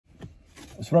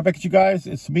So right back at you guys.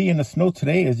 It's me in the snow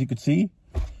today, as you can see.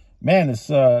 Man,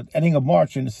 it's ending of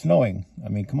March and it's snowing. I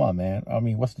mean, come on, man. I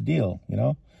mean, what's the deal, you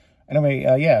know? Anyway,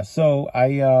 yeah, so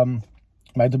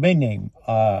my domain name,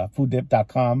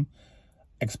 fooddip.com,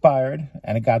 expired,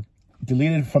 and it got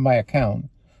deleted from my account.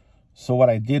 So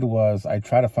what I did was I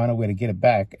tried to find a way to get it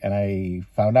back, and I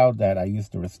found out that I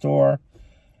used to restore,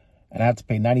 and I had to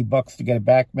pay $90 to get it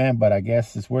back, man. But I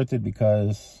guess it's worth it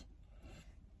because,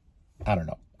 I don't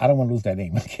know. I don't want to lose that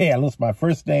name, okay? I lost my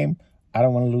first name. I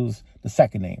don't want to lose the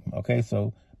second name, okay?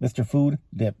 So, Mr. Food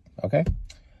Dip, okay?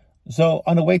 So,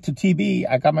 on the way to TB,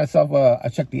 I got myself, I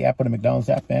checked the app on the McDonald's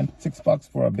app, man.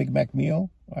 $6 for a Big Mac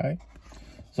meal, all right?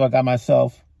 So, I got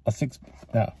myself a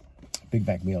Big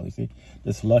Mac meal, you see?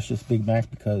 This luscious Big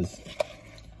Mac because,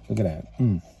 look at that.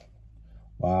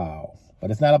 Wow.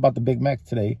 But it's not about the Big Mac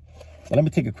today. But let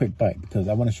me take a quick bite because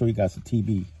I want to show you guys the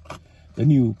TB. The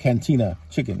new Cantina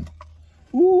chicken.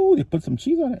 Ooh, they put some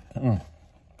cheese on it.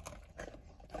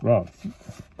 Wow.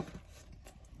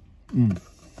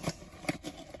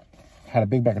 Had a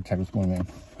big back attack this morning, man.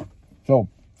 So,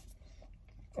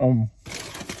 some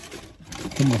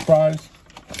more fries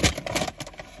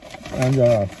and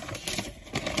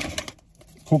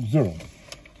Coke Zero.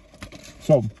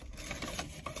 So,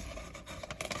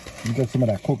 you get some of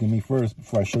that Coke in me first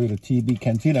before I show you the TB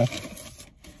Cantina.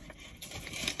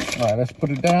 All right, let's put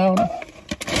it down. All right.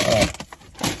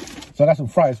 So I got some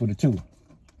fries with it too.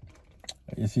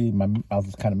 You see, my mouth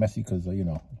is kind of messy because, you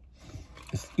know,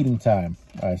 it's eating time.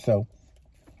 All right, so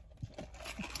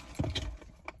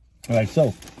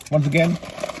once again,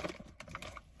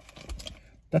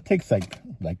 that tastes like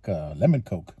lemon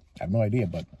Coke. I have no idea,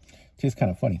 but it tastes kind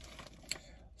of funny.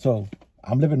 So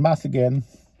I'm living Mas again,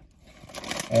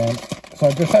 and so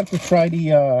I decided to try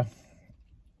the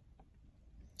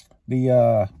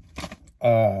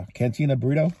Cantina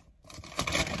Burrito,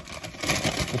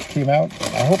 which came out.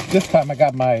 I hope this time I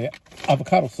got my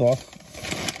avocado sauce.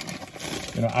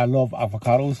 You know, I love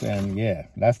avocados, and yeah,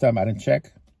 last time I didn't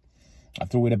check. I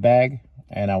threw away the bag,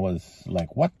 and I was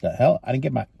like, what the hell? I didn't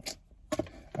get my...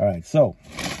 All right, so...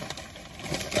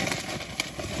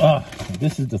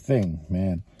 this is the thing,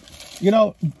 man. You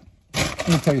know, let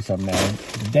me tell you something, man.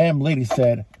 The damn lady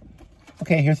said,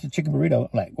 okay, here's the chicken burrito.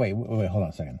 I'm like, wait, hold on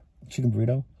a second. Chicken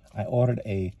burrito? I ordered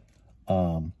a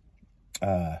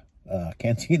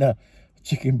Cantina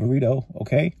chicken burrito,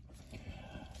 okay?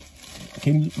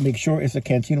 Can you make sure it's a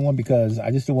Cantina one? Because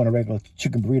I just don't want a regular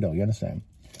chicken burrito, you understand?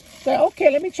 So,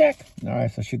 okay, let me check. All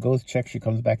right, so she goes check. She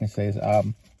comes back and says,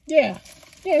 yeah,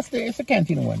 it's a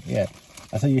Cantina one, yeah.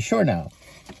 I said, you sure now?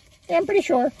 Yeah, I'm pretty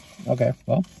sure. Okay,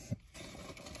 well,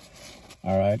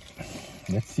 all right.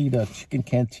 Let's see the chicken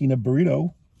Cantina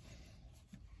burrito.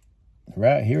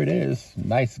 Right, here it is.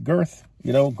 Nice girth,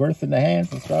 you know, girth in the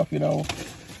hands and stuff, you know.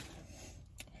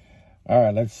 All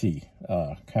right, let's see.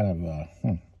 Feels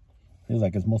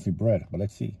like it's mostly bread, but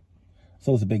let's see.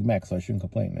 So it's a Big Mac, so I shouldn't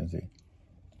complain. Let's see.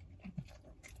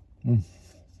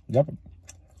 Yep.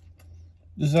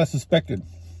 This is as suspected.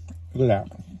 Look at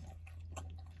that.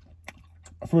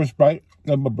 First bite,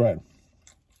 nothing but bread.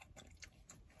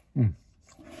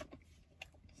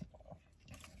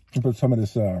 Put some of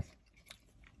this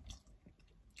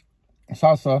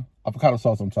salsa, avocado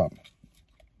sauce on top.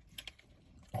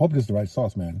 I hope this is the right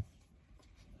sauce, man.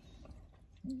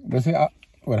 Let's see.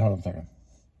 Wait, hold on a second.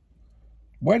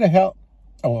 Where the hell?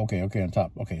 Oh, okay, on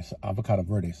top. Okay, so avocado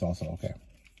verde salsa. Okay.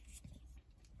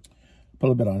 Put a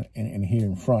little bit on in here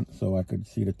in front so I could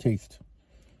see the taste.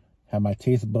 Have my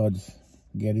taste buds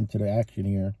get into the action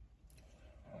here.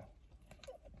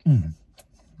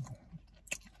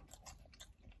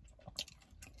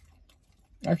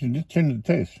 Actually, just change the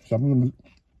taste. So I'm going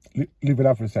to leave it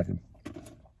out for a second.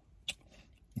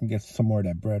 And get some more of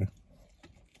that bread.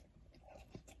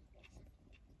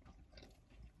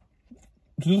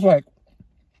 It's just like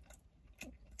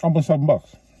almost $7.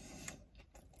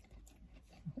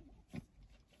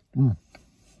 What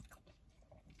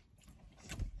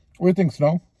do you think,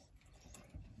 Snow?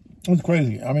 It's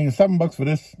crazy. I mean, $7 for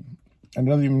this, and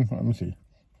it doesn't even. Let me see.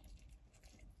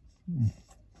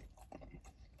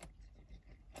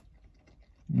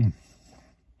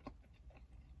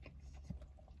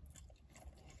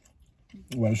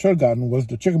 What I should have gotten was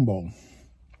the chicken bowl,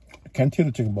 the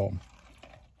Cantina chicken bowl.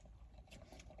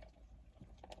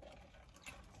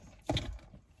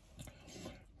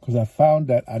 Because I found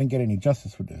that I didn't get any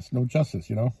justice for this. No justice,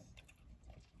 you know.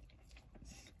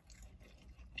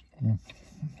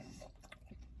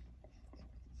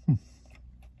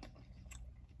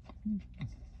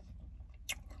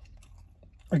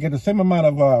 I get the same amount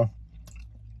of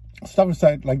stuff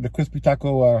inside, like the crispy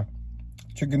taco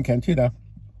chicken Cantina,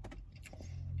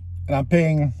 And I'm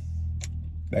paying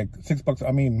like $6,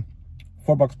 I mean,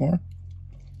 $4 more.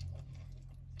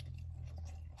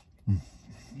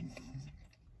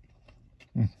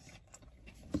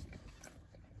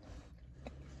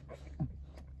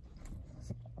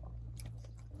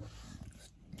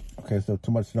 Okay, so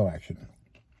too much snow action.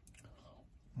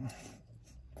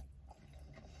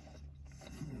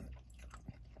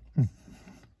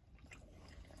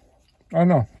 I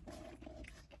know.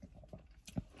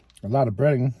 A lot of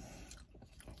breading.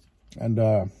 And,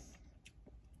 hold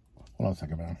on a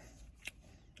second, man.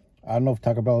 I don't know if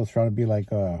Taco Bell is trying to be like,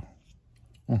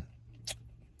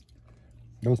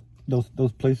 those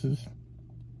places.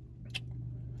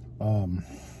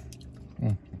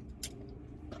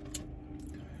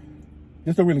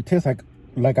 This don't really taste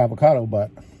like avocado, but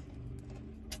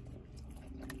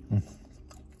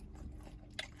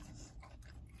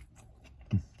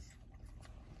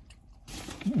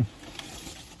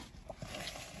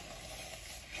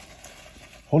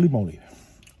holy moly.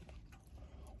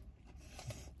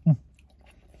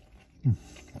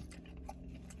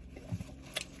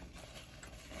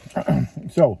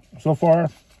 So far,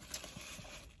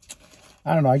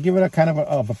 I don't know. I give it a kind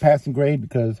of a passing grade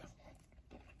because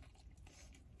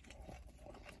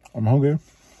I'm hungry.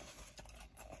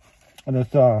 And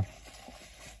it's 1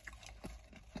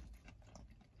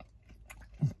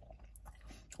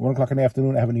 o'clock in the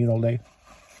afternoon. I haven't eaten all day.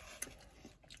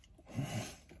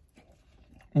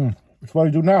 It's what I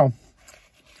do now,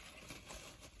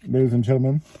 ladies and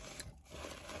gentlemen.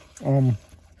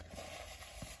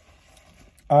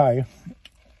 I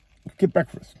skip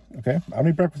breakfast. Okay, I don't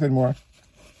eat breakfast anymore.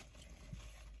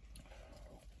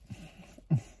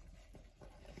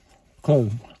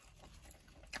 Because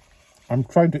I'm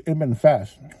trying to intermittent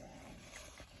fast.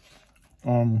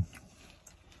 By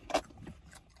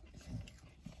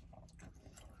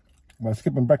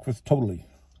skipping breakfast totally.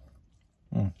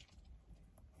 And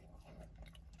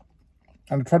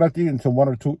I try not to eat until 1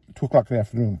 or 2 o'clock in the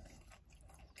afternoon.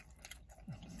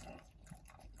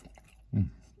 I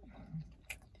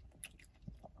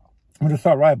mean, it's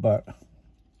all right, but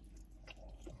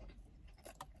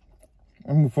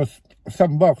I mean, for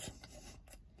 $7,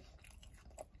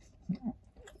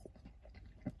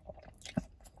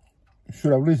 it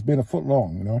should have at least been a foot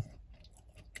long, you know.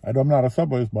 I know I'm not a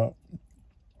Subway's, but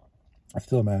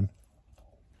still, man.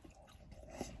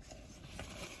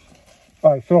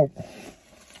 All right, so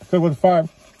it was 5.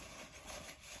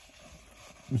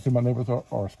 You see, my neighbors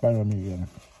are spying on me again.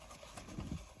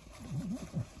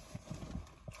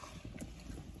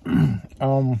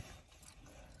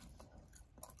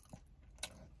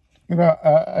 You know,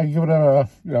 I give it a,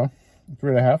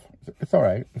 3.5. It's all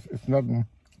right. It's nothing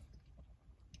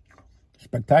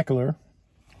spectacular,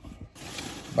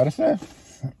 but it's a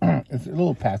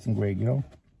little passing grade, you know.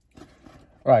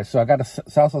 All right, so I got a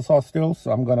salsa sauce still,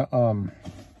 so I'm gonna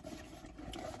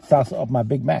salsa up my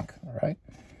Big Mac. All right,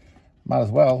 might as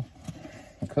well,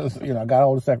 because I got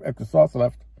all this extra sauce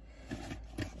left.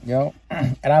 And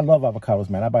I love avocados,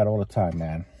 man. I buy it all the time,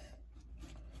 man.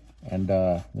 And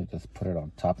let me just put it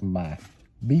on top of my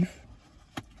beef,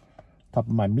 top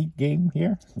of my meat game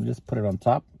here. So just put it on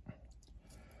top.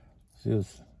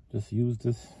 Just use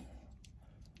this.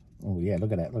 Oh yeah,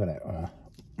 look at that, look at that.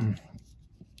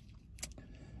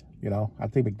 I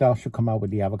think McDonald's should come out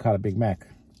with the avocado Big Mac.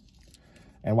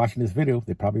 And watching this video,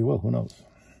 they probably will. Who knows?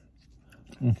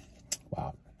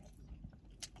 Wow.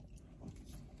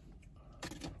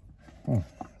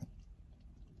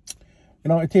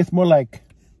 It tastes more like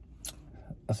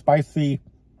a spicy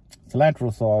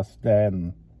cilantro sauce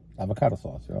than avocado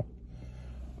sauce,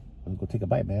 Let's go take a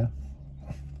bite, man.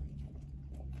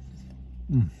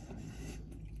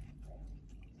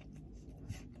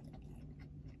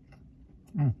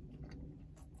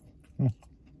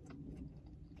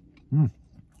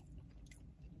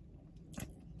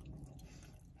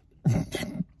 To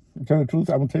tell the truth,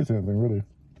 I don't taste anything really.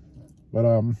 But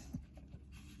I don't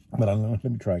know. Let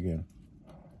me try again.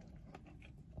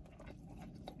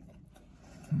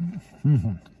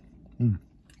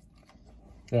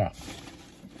 Yeah.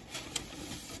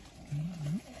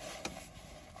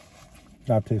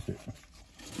 I've tasted it.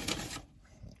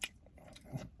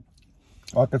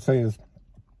 All I can say is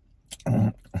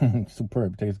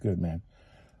superb. Tastes good, man.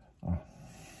 All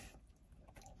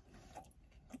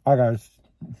right, guys.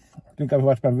 Thank you guys for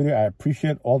watching my video. I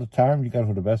appreciate all the time. You guys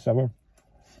are the best ever.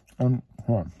 Hold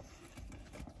on.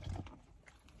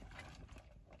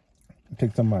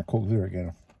 Take some of my Coke Zero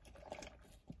again.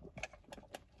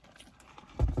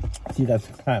 See you guys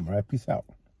next time. All right, peace out.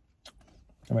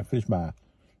 I might finish my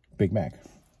Big Mac.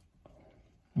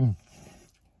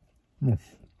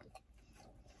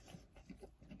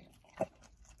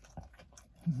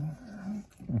 Mhm.